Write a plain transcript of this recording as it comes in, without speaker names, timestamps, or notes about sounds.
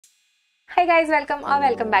Hi guys,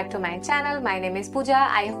 welcome back to my channel. My name is Pooja.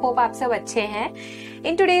 I hope आप सब अच्छे हैं.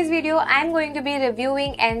 In today's video, I'm going to be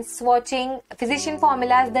reviewing and swatching Physician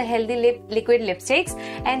Formula's The Healthy Liquid Lipsticks,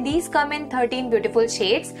 and these come in 13 beautiful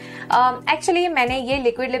shades. Actually मैंने ये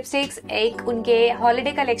liquid lipsticks एक उनके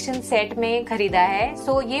holiday collection set में खरीदा है.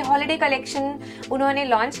 So ये holiday collection उन्होंने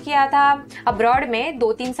launch किया था abroad में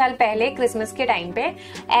 2-3 साल पहले Christmas के time पे,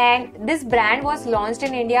 and this brand was launched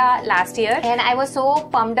in India last year, and I was so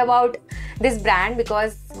pumped about this brand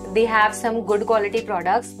because they have some good quality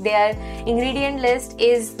products. Their ingredient list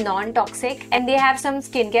is non-toxic, and they have some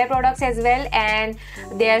skincare products as well, and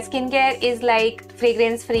their skincare is like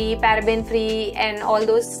fragrance free, paraben free and all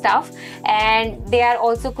those stuff, and they are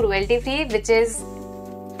also cruelty free, which is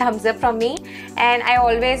thumbs up from me. And I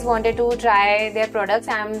always wanted to try their products.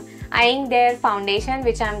 I'm eyeing their foundation,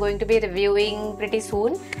 which I'm going to be reviewing pretty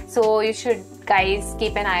soon, so you should guys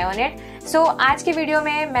keep an eye on it. So आज की video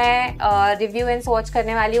में मैं review and swatch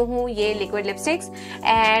करने वाली हूँ ये liquid lipsticks,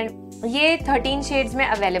 and ये 13 shades में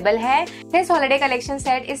अवेलेबल है. This holiday collection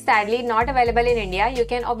set is sadly not available in India. You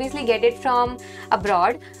can obviously get it from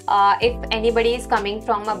abroad. If anybody is coming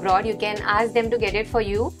from abroad, you can ask them to get it for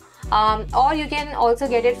you, or you can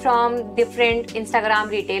also get it from different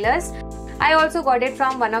Instagram retailers. I also got it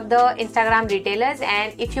from one of the Instagram retailers,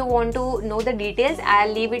 and if you want to know the details,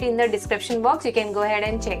 I'll leave it in the description box. You can go ahead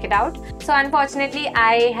and check it out. So unfortunately,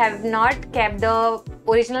 I have not kept the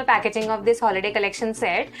original packaging of this holiday collection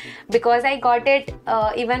set because I got it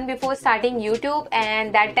even before starting YouTube,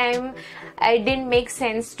 and that time it didn't make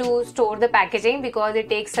sense to store the packaging because it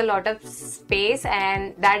takes a lot of space,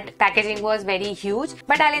 and that packaging was very huge.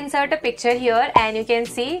 But I'll insert a picture here and you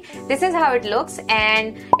can see this is how it looks,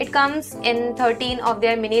 and it comes in 13 of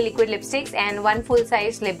their mini liquid lipsticks and one full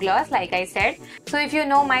size lip gloss, like I said. So if you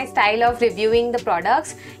know my style of reviewing the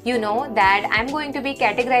products, you know that I'm going to be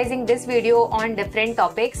categorizing this video on different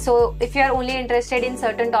topics. So if you are only interested in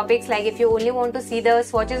certain topics, like if you only want to see the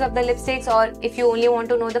swatches of the lipsticks, or if you only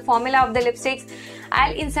want to know the formula of the lipsticks,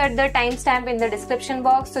 I'll insert the timestamp in the description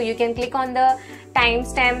box, so you can click on the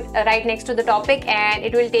timestamp right next to the topic and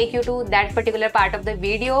it will take you to that particular part of the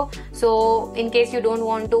video. So in case you don't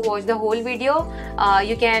want to watch the whole video,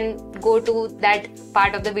 you can go to that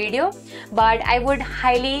part of the video. But I would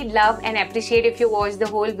highly love and appreciate if you watch the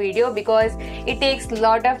whole video, because it takes a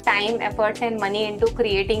lot of time, efforts and money into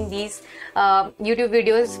creating these YouTube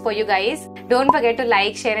videos for you guys. Don't forget to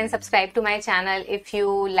like, share and subscribe to my channel if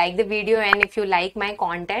you like the video and if you like my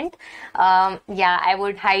content. Yeah, I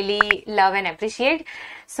would highly love and appreciate.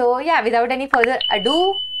 So yeah, without any further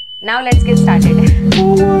ado, now let's get started.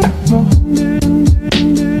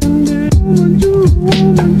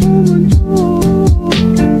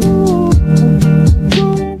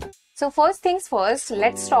 So first things first,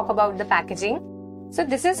 let's talk about the packaging. So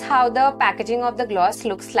this is how the packaging of the gloss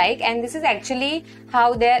looks like, and this is actually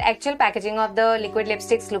how their actual packaging of the liquid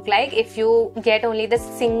lipsticks look like if you get only the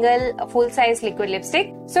single full-size liquid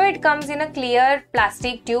lipstick. So it comes in a clear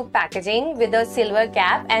plastic tube packaging with a silver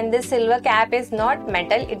cap, and this silver cap is not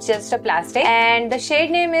metal, it's just a plastic, and the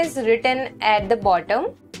shade name is written at the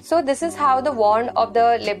bottom. So this is how the wand of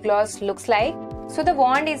the lip gloss looks like. So the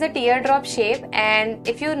wand is a teardrop shape, and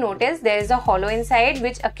if you notice, there is a hollow inside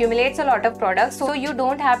which accumulates a lot of product, so you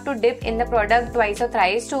don't have to dip in the product twice or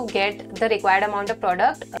thrice to get the required amount of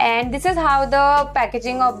product. And this is how the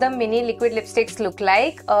packaging of the mini liquid lipsticks look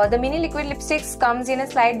like. The mini liquid lipsticks comes in a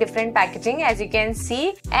slight different packaging, as you can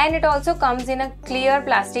see, and it also comes in a clear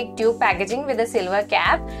plastic tube packaging with a silver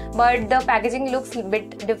cap, but the packaging looks a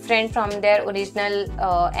bit different from their original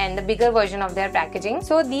and the bigger version of their packaging.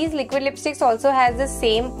 So these liquid lipsticks also has the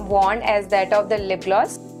same wand as that of the lip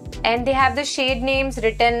gloss, and they have the shade names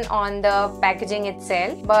written on the packaging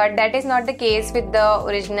itself, but that is not the case with the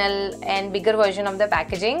original and bigger version of the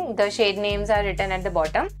packaging. The shade names are written at the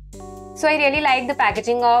bottom. So I really like the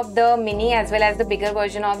packaging of the mini as well as the bigger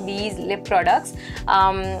version of these lip products.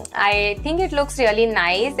 I think it looks really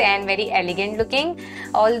nice and very elegant looking,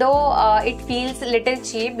 although it feels a little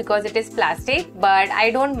cheap because it is plastic, but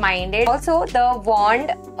I don't mind it. Also the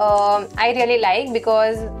wand I really like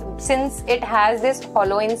because since it has this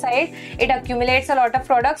hollow inside, it accumulates a lot of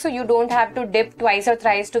product, so you don't have to dip twice or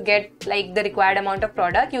thrice to get like the required amount of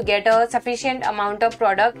product. You get a sufficient amount of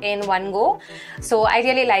product in one go, so I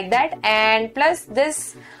really like that. And plus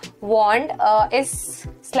this wand is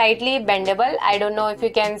slightly bendable. I don't know if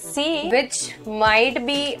you can see, which might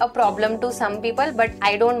be a problem to some people, but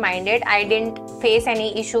I don't mind it. I didn't face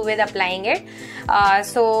any issue with applying it.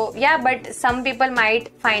 So yeah, but some people might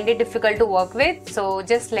find it difficult to work with, so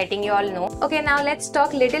just letting you all know. Okay, now let's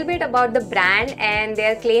talk little bit about the brand and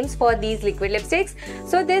their claims for these liquid lipsticks.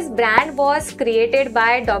 So this brand was created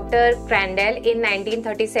by Dr. Crandall in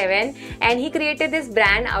 1937, and he created this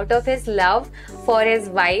brand out of his love for his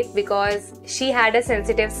wife because she had a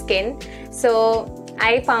sensitive skin. So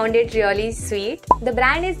I found it really sweet. The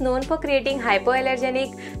brand is known for creating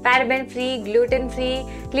hypoallergenic, paraben-free, gluten-free,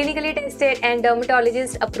 clinically tested and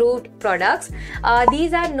dermatologist-approved products.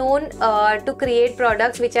 These are known to create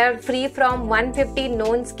products which are free from 150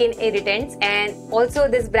 known skin irritants, and also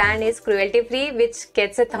this brand is cruelty-free, which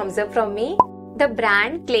gets a thumbs up from me. The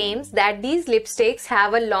brand claims that these lipsticks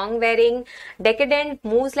have a long-wearing, decadent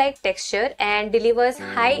mousse-like texture and delivers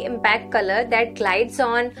high-impact color that glides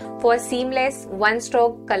on for seamless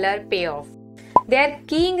one-stroke color payoff. Their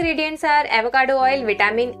key ingredients are avocado oil,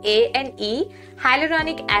 vitamin A and E,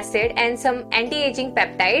 hyaluronic acid and some anti-aging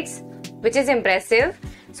peptides, which is impressive.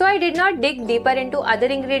 So I did not dig deeper into other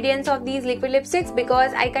ingredients of these liquid lipsticks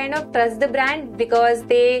because I kind of trust the brand because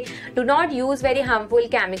they do not use very harmful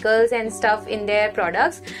chemicals and stuff in their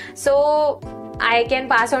products. So I can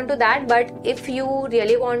pass on to that, but if you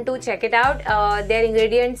really want to check it out, their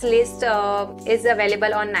ingredients list is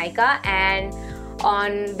available on Nykaa and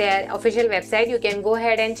on their official website. You can go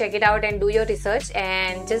ahead and check it out and do your research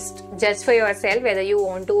and just judge for yourself whether you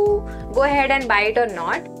want to go ahead and buy it or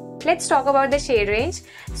not. Let's talk about the shade range.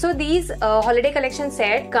 So these holiday collection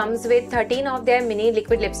set comes with 13 of their mini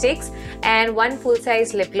liquid lipsticks and one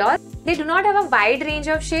full-size lip gloss. They do not have a wide range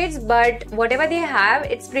of shades, but whatever they have,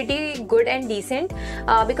 it's pretty good and decent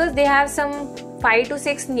because they have some 5 to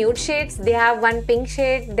 6 nude shades. They have one pink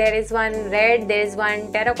shade, there is one red, there is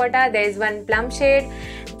one terracotta, there is one plum shade,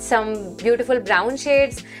 some beautiful brown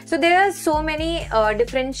shades. So there are so many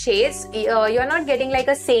different shades. You're not getting like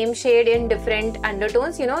a same shade in different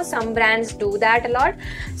undertones. You know, some brands do that a lot.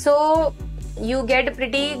 So you get a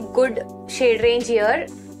pretty good shade range here.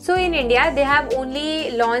 So in India, they have only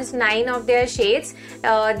launched 9 of their shades.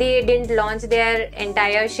 They didn't launch their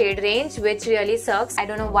entire shade range, which really sucks. I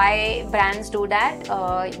don't know why brands do that.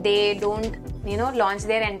 They don't, launch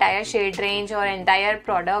their entire shade range or entire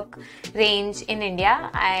product range in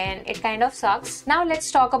India, and it kind of sucks. Now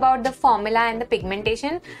let's talk about the formula and the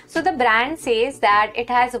pigmentation. So the brand says that it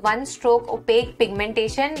has one stroke opaque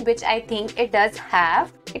pigmentation, which I think it does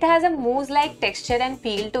have. It has a mousse-like texture and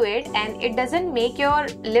feel to it, and it doesn't make your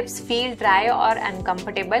lips feel dry or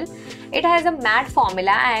uncomfortable. It has a matte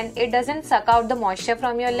formula and it doesn't suck out the moisture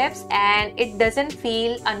from your lips, and it doesn't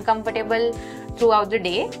feel uncomfortable throughout the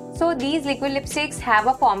day. So these liquid lipsticks have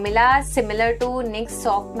a formula similar to NYX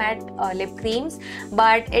soft matte lip creams,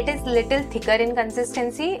 but it is little thicker in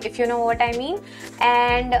consistency, if you know what I mean.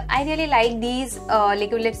 And I really like these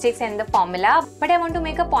liquid lipsticks and the formula. But I want to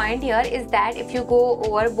make a point here is that if you go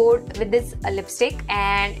overboard with this lipstick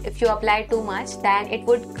and if you apply too much, then it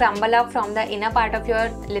would crumble up from the inner part of your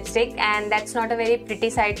lipstick, and that's not a very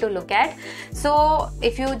pretty sight to look at. So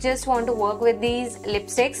if you just want to work with these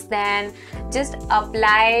lipsticks, then just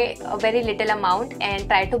apply a very little amount and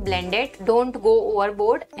try to blend it. Don't go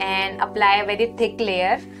overboard and apply a very thick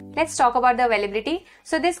layer. Let's talk about the availability.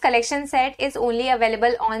 So this collection set is only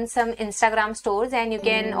available on some Instagram stores, and you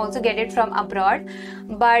can also get it from abroad.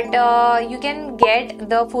 But you can get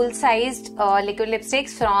the full-sized liquid lipsticks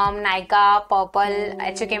from Nykaa, Purple,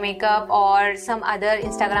 HK Makeup or some other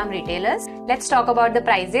Instagram retailers. Let's talk about the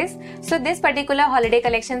prices. So this particular holiday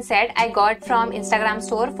collection set I got from Instagram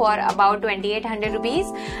store for about 2800 rupees,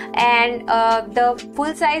 and the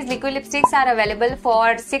full-size liquid lipsticks are available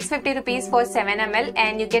for 650 rupees for 7 ml,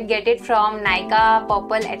 and you can get it from Nykaa,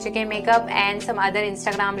 Purple, HK Makeup and some other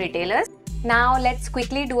Instagram retailers. Now let's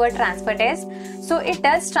quickly do a transfer test. So it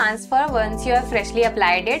does transfer once you have freshly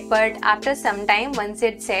applied it, but after some time, once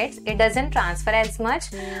it sets, it doesn't transfer as much.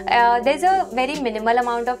 There's a very minimal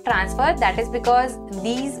amount of transfer. That is because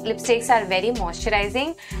these lipsticks are very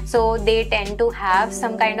moisturizing, so they tend to have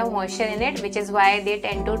some kind of moisture in it, which is why they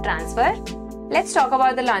tend to transfer. Let's talk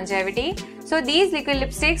about the longevity. So these liquid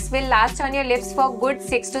lipsticks will last on your lips for good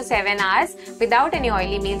 6 to 7 hours without any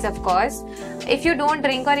oily meals, of course. If you don't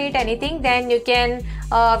drink or eat anything, then you can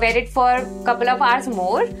wear it for a couple of hours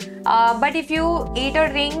more. But if you eat or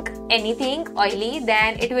drink anything oily,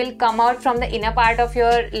 then it will come out from the inner part of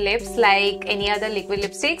your lips like any other liquid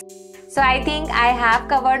lipsticks. So I think I have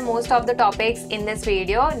covered most of the topics in this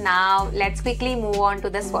video. Now let's quickly move on to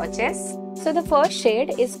the swatches. So the first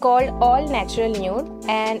shade is called All Natural Nude,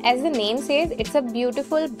 and as the name says, it's a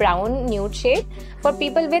beautiful brown nude shade for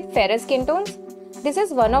people with fairer skin tones. This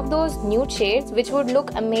is one of those nude shades which would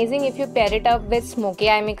look amazing if you pair it up with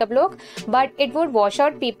smoky eye makeup look, but it would wash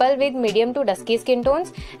out people with medium to dusky skin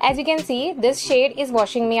tones. As you can see, this shade is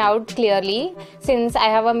washing me out clearly since I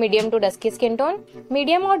have a medium to dusky skin tone.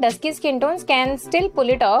 Medium or dusky skin tones can still pull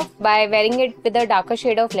it off by wearing it with a darker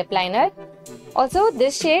shade of lip liner. Also,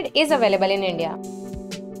 this shade is available in India.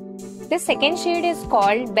 The second shade is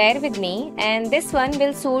called Bear With Me, and this one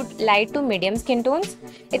will suit light to medium skin tones.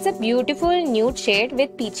 It's a beautiful nude shade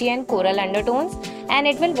with peachy and coral undertones, and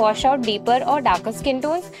it will wash out deeper or darker skin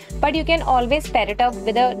tones, but you can always pair it up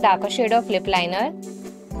with a darker shade of lip liner.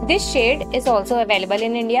 This shade is also available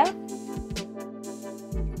in India.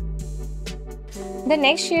 The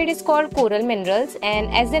next shade is called Coral Minerals,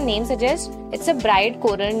 and as the name suggests, it's a bright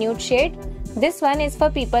coral nude shade. This one is for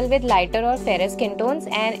people with lighter or fairer skin tones,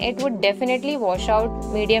 and it would definitely wash out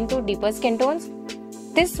medium to deeper skin tones.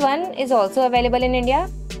 This one is also available in India.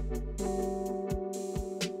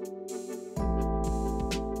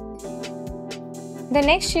 The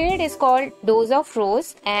next shade is called Dose of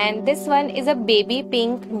Rose, and this one is a baby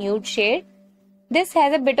pink nude shade. This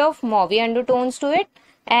has a bit of mauve undertones to it,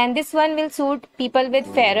 and this one will suit people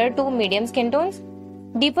with fairer to medium skin tones.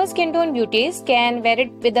 Deeper skin tone beauties can wear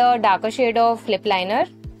it with a darker shade of lip liner,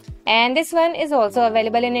 and this one is also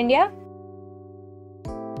available in India.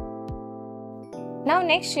 Now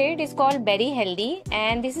next shade is called Berry Healthy,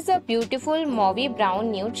 and this is a beautiful mauve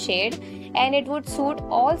brown nude shade, and it would suit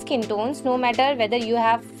all skin tones no matter whether you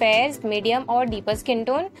have fair, medium or deeper skin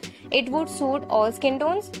tone. It would suit all skin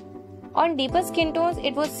tones. On deeper skin tones,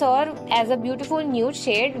 it would serve as a beautiful nude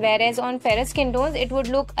shade, whereas on fairer skin tones, it would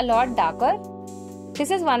look a lot darker. This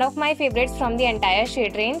is one of my favorites from the entire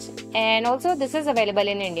shade range, and also this is available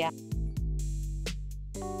in India.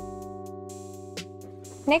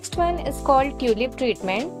 Next one is called Tulip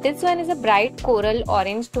Treatment. This one is a bright coral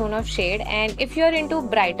orange tone of shade, and if you are into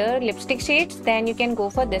brighter lipstick shades, then you can go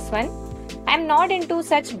for this one. I am not into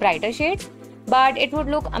such brighter shades, but it would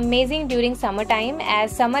look amazing during summertime,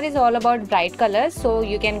 as summer is all about bright colors, so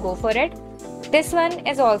you can go for it. This one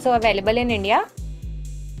is also available in India.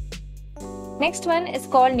 Next one is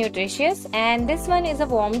called Nutritious, and this one is a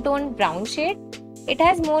warm toned brown shade. It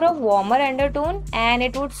has more of warmer undertone, and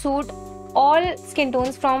it would suit all skin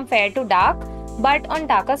tones from fair to dark, but on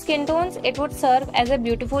darker skin tones it would serve as a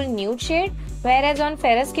beautiful nude shade, whereas on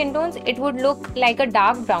fairer skin tones it would look like a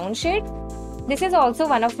dark brown shade. This is also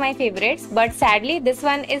one of my favorites, but sadly this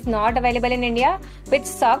one is not available in India, which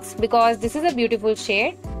sucks because this is a beautiful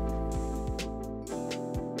shade.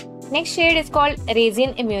 Next shade is called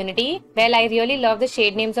Raisin Immunity. Well, I really love the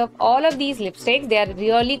shade names of all of these lipsticks. They are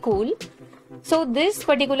really cool. So this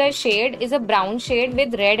particular shade is a brown shade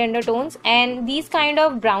with red undertones, and these kind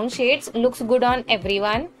of brown shades looks good on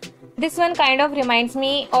everyone. This one kind of reminds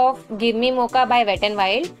me of Give Me Mocha by Wet n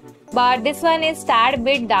Wild, but this one is tad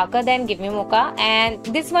bit darker than Give Me Mocha, and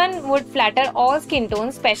this one would flatter all skin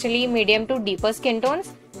tones, especially medium to deeper skin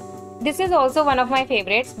tones. This is also one of my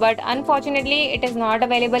favorites, but unfortunately it is not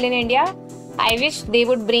available in India. I wish they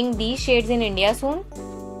would bring these shades in India soon.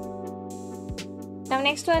 Now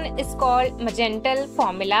next one is called Magental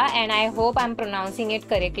Formula, and I hope I'm pronouncing it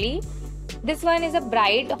correctly. This one is a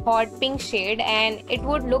bright hot pink shade, and it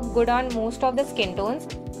would look good on most of the skin tones.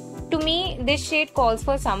 To me, this shade calls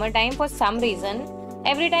for summertime for some reason.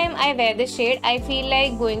 Every time I wear this shade, I feel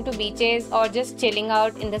like going to beaches or just chilling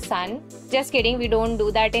out in the sun. Just kidding, we don't do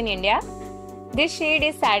that in India. This shade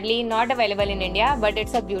is sadly not available in India, but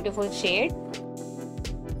it's a beautiful shade.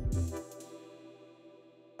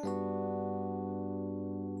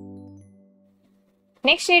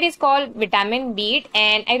 Next shade is called Vitamin Beat,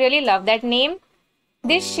 and I really love that name.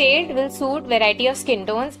 This shade will suit variety of skin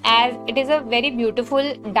tones, as it is a very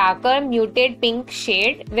beautiful darker muted pink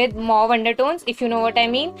shade with mauve undertones, if you know what I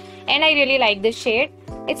mean, and I really like this shade.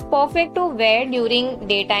 It's perfect to wear during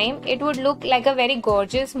daytime. It would look like a very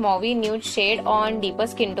gorgeous mauve nude shade on deeper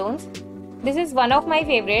skin tones. This is one of my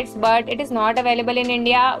favorites, but it is not available in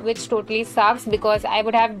India, which totally sucks because I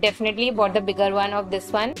would have definitely bought the bigger one of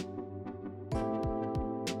this one.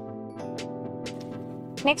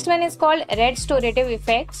 Next one is called Restorative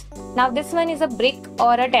Effects. Now this one is a brick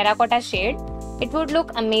or a terracotta shade. It would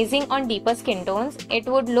look amazing on deeper skin tones. It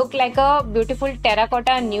would look like a beautiful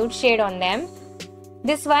terracotta nude shade on them.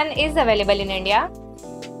 This one is available in India.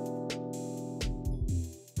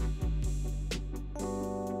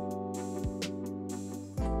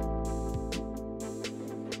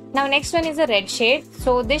 Now next one is a red shade.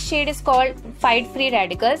 So this shade is called Fight Free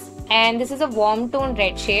Radicals, and this is a warm tone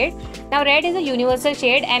red shade. Now red is a universal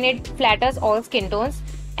shade and it flatters all skin tones,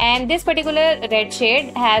 and this particular red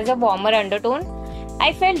shade has a warmer undertone.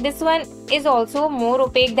 I felt this one is also more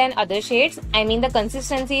opaque than other shades. I mean, the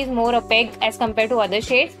consistency is more opaque as compared to other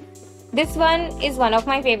shades. This one is one of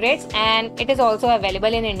my favorites and it is also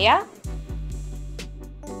available in India.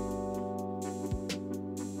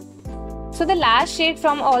 So the last shade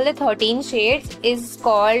from all the 13 shades is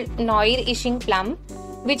called Noir Ishing Plum,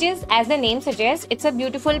 which is, as the name suggests, it's a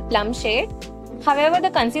beautiful plum shade. However, the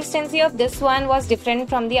consistency of this one was different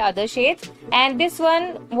from the other shades, and this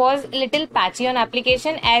one was little patchy on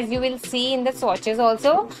application, as you will see in the swatches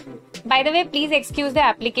also. By the way, please excuse the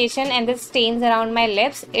application and the stains around my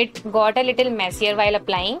lips. It got a little messier while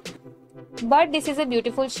applying. But this is a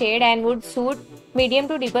beautiful shade and would suit medium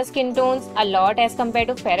to deeper skin tones a lot as compared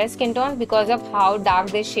to fairer skin tones because of how dark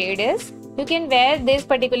this shade is. You can wear this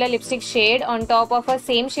particular lipstick shade on top of a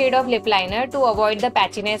same shade of lip liner to avoid the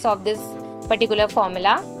patchiness of this particular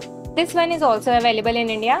formula. This one is also available in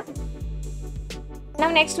India. Now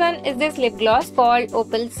next one is this lip gloss called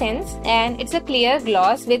Opal Sense, and it's a clear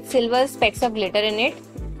gloss with silver specks of glitter in it.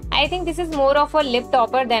 I think this is more of a lip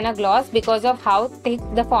topper than a gloss because of how thick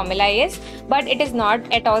the formula is, but it is not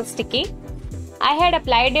at all sticky. I had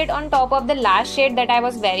applied it on top of the last shade that I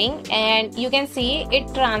was wearing, and you can see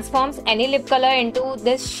it transforms any lip color into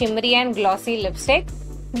this shimmery and glossy lipstick.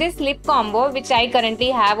 This lip combo, which I currently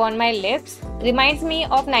have on my lips, reminds me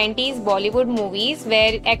of 90s Bollywood movies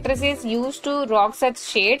where actresses used to rock such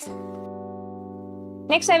shades.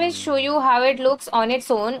 Next, I will show you how it looks on its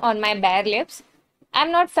own on my bare lips. I'm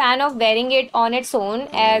not fan of wearing it on its own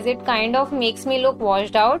as it kind of makes me look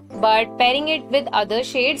washed out, but pairing it with other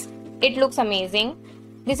shades, it looks amazing.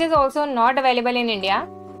 This is also not available in India.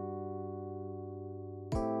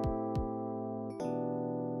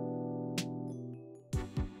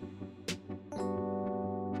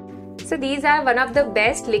 So these are one of the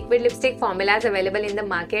best liquid lipstick formulas available in the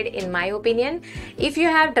market in my opinion. If you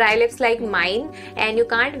have dry lips like mine and you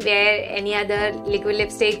can't wear any other liquid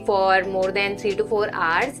lipstick for more than 3 to 4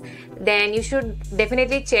 hours, then you should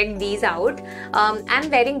definitely check these out.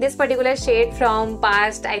 I'm wearing this particular shade from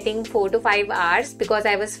past I think 4 to 5 hours because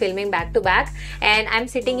I was filming back to back and I'm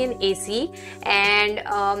sitting in AC and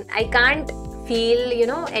I can't feel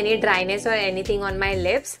any dryness or anything on my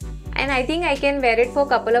lips. And I think I can wear it for a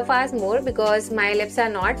couple of hours more because my lips are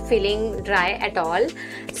not feeling dry at all.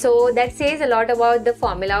 So that says a lot about the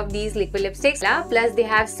formula of these liquid lipsticks. Plus they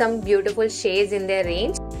have some beautiful shades in their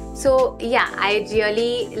range. So yeah, I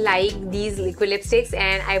really like these liquid lipsticks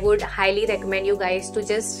and I would highly recommend you guys to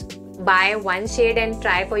just buy one shade and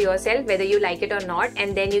try for yourself whether you like it or not,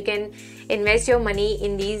 and then you can invest your money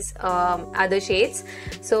in these other shades.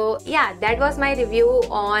 So yeah, that was my review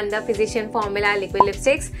on the Physician Formula liquid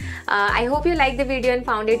lipsticks. I hope you liked the video and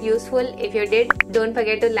found it useful. If you did, don't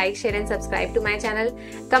forget to like, share and subscribe to my channel.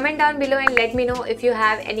 Comment down below and let me know if you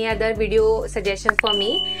have any other video suggestions for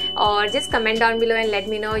me, or just comment down below and let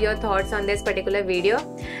me know your thoughts on this particular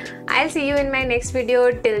video. I'll see you in my next video.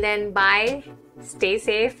 Till then, bye. Stay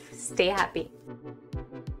safe, stay happy.